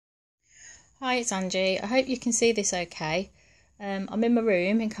Hi, it's Angie. I hope you can see this okay. I'm in my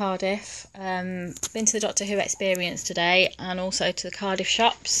room in Cardiff. Been to the Doctor Who experience today and also to the Cardiff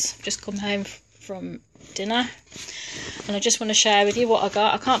shops. Just come home from dinner and I just want to share with you what I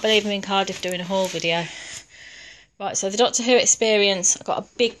got. I can't believe I'm in Cardiff doing a haul video. Right, so the Doctor Who experience, I got a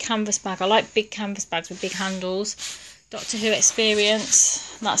big canvas bag. I like big canvas bags with big handles. Doctor Who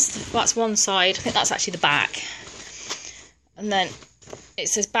experience, that's one side. I think that's actually the back. And then it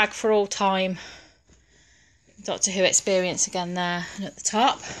says bag for all time. Doctor Who experience again there and at the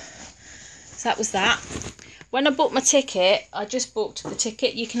top. So that was that. When I booked my ticket, I just booked the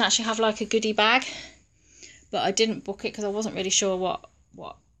ticket. You can actually have like a goodie bag, but I didn't book it because I wasn't really sure what.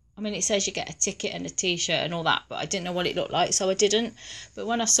 I mean, it says you get a ticket and a t-shirt and all that, but I didn't know what it looked like, so I didn't. But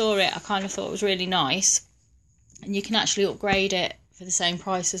when I saw it, I kind of thought it was really nice, and you can actually upgrade it for the same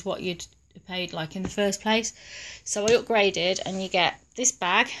price as what you'd paid like in the first place. So I upgraded and you get this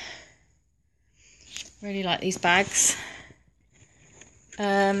bag. Really like these bags.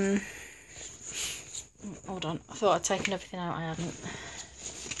 Hold on, I thought I'd taken everything out, I hadn't.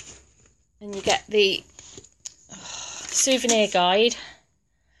 And you get the souvenir guide.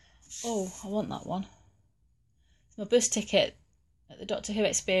 Oh, I want that one. It's my bus ticket at the Doctor Who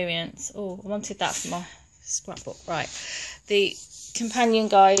experience. Oh, I wanted that for my scrapbook. Right, the companion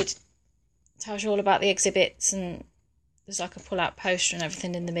guide tells you all about the exhibits, and there's like a pull-out poster and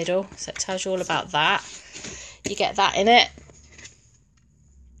everything in the middle, so it tells you all about that. You get that in it.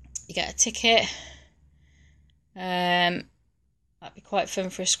 You get a ticket. That'd be quite fun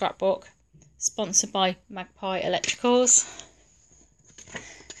for a scrapbook. Sponsored by Magpie Electricals.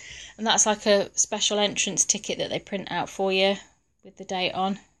 And that's like a special entrance ticket that they print out for you with the date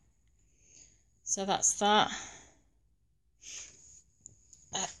on. So that's that.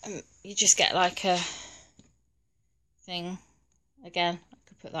 You just get like a thing. Again, I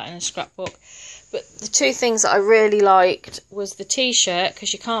could put that in a scrapbook. But the two things that I really liked was the t-shirt,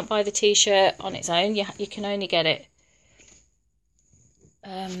 because you can't buy the t-shirt on its own. You can only get it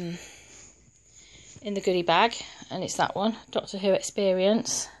in the goodie bag, and it's that one, Doctor Who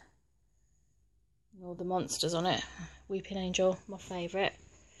experience. All the monsters on it. Weeping Angel, my favourite.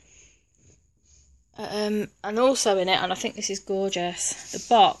 And also in it, and I think this is gorgeous, the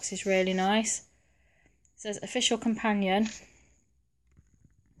box is really nice. It says official companion.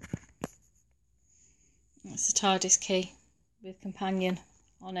 That's the TARDIS key with companion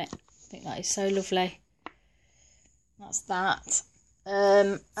on it. I think that is so lovely. That's that.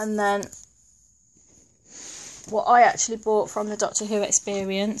 And then what I actually bought from the Doctor Who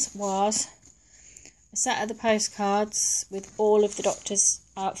experience was a set of the postcards with all of the Doctor's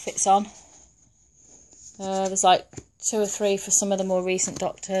outfits on. There's like 2 or 3 for some of the more recent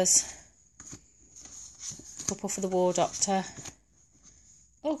Doctors. A couple for the War Doctor.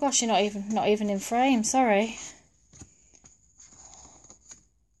 Oh gosh, you're not even in frame, sorry.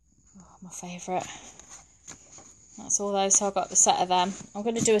 Oh, my favourite. That's all those, so I got the set of them. I'm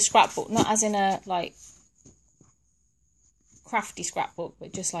going to do a scrapbook, not as in a like crafty scrapbook,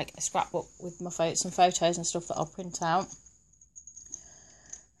 but just like a scrapbook with some photos and stuff that I'll print out.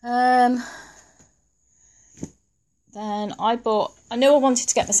 Then I knew I wanted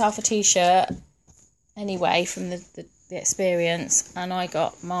to get myself a t-shirt anyway from the experience, and I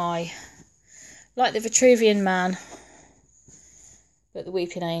got like the Vitruvian Man, but the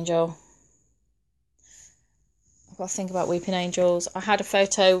Weeping Angel. I've got to think about Weeping Angels. I had a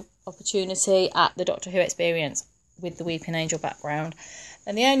photo opportunity at the Doctor Who experience with the Weeping Angel background,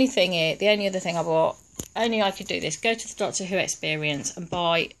 and the only other thing I bought, only I could do this, go to the Doctor Who experience and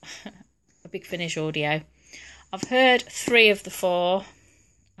buy a Big Finish audio. I've heard 3 of the 4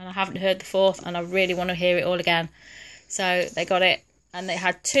 and I haven't heard the 4th, and I really want to hear it all again. So they got it, and they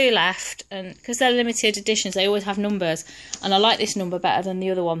had 2 left, and because they're limited editions they always have numbers, and I like this number better than the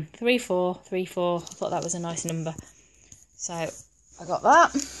other one, 3434. I thought that was a nice number, so I got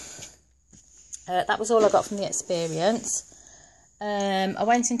that. That was all I got from the experience. I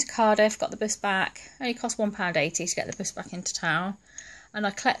went into Cardiff, got the bus back. Only cost £1.80 to get the bus back into town, and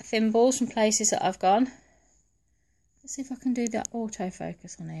I collect thimbles from places that I've gone. Let's see if I can do that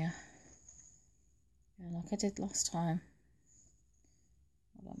autofocus on here. Yeah, like I did last time.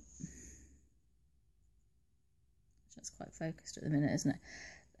 Hold on. That's quite focused at the minute, isn't it?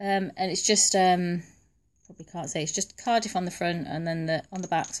 And it's just probably can't see. It's just Cardiff on the front, and then on the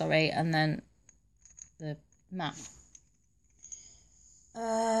back, sorry, and then the map.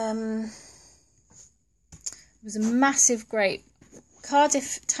 It was a massive, great.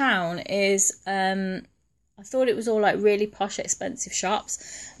 Cardiff town is. I thought it was all like really posh, expensive shops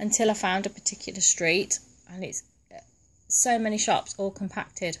until I found a particular street, and it's so many shops all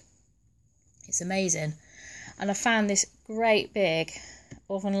compacted. It's amazing. And I found this great big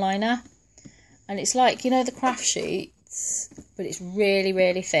oven liner, and it's like, you know, the craft sheets, but it's really,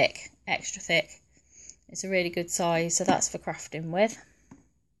 really thick, extra thick. It's a really good size, so that's for crafting with.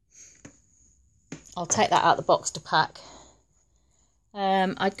 I'll take that out of the box to pack.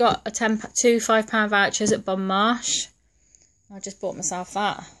 I got two £5 vouchers at Bon Marsh. I just bought myself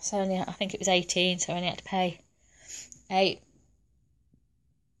that. So only, I think it was 18, so I only had to pay 8.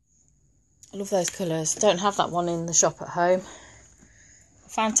 I love those colours. Don't have that one in the shop at home. I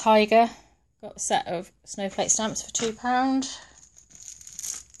found Tiger. Got a set of snowflake stamps for £2.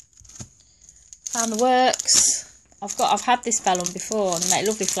 Found the Works. I've had this vellum before and they make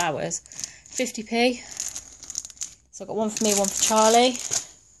lovely flowers. 50p. So I've got one for me, one for Charlie.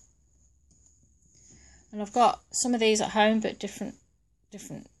 And I've got some of these at home, but different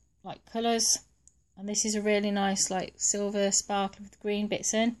like colours. And this is a really nice like silver sparkle with green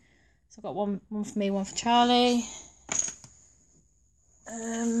bits in. So I've got one for me, one for Charlie.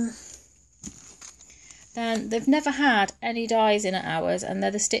 Then they've never had any dies in at ours, and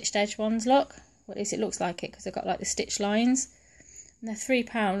they're the stitched edge ones. Look, or at least it looks like it, because they've got like the stitch lines. And they're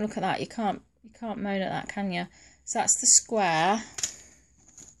 £3. Look at that. You can't moan at that, can you? So that's the square.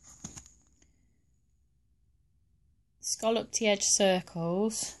 Scalloped edge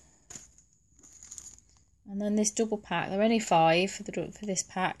circles, and then this double pack. They're only £5 for this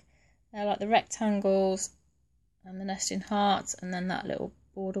pack. They're like the rectangles and the nesting hearts, and then that little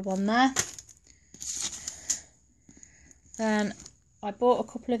border one there. Then I bought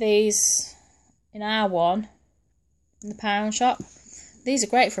a couple of these in our one in the pound shop. These are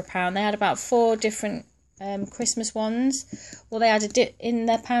great for £1. They had about 4 different Christmas ones. Well, they had in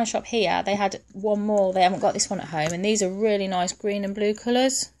their pound shop here, they had one more. They haven't got this one at home, and these are really nice green and blue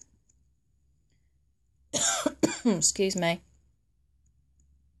colours. Excuse me.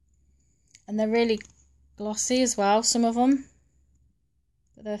 And they're really glossy as well, some of them,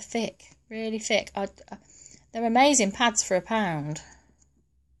 but they're thick, really thick. They're amazing pads for £1,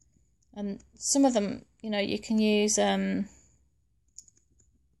 and some of them, you know, you can use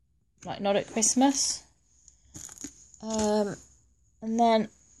like not at Christmas. And then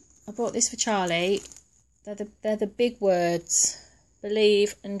I bought this for Charlie. They're the big words,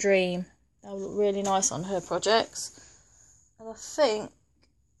 believe and dream. They'll look really nice on her projects. And I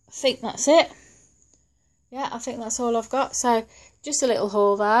think that's it. Yeah, I think that's all I've got. So just a little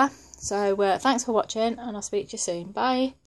haul there. So thanks for watching, and I'll speak to you soon. Bye.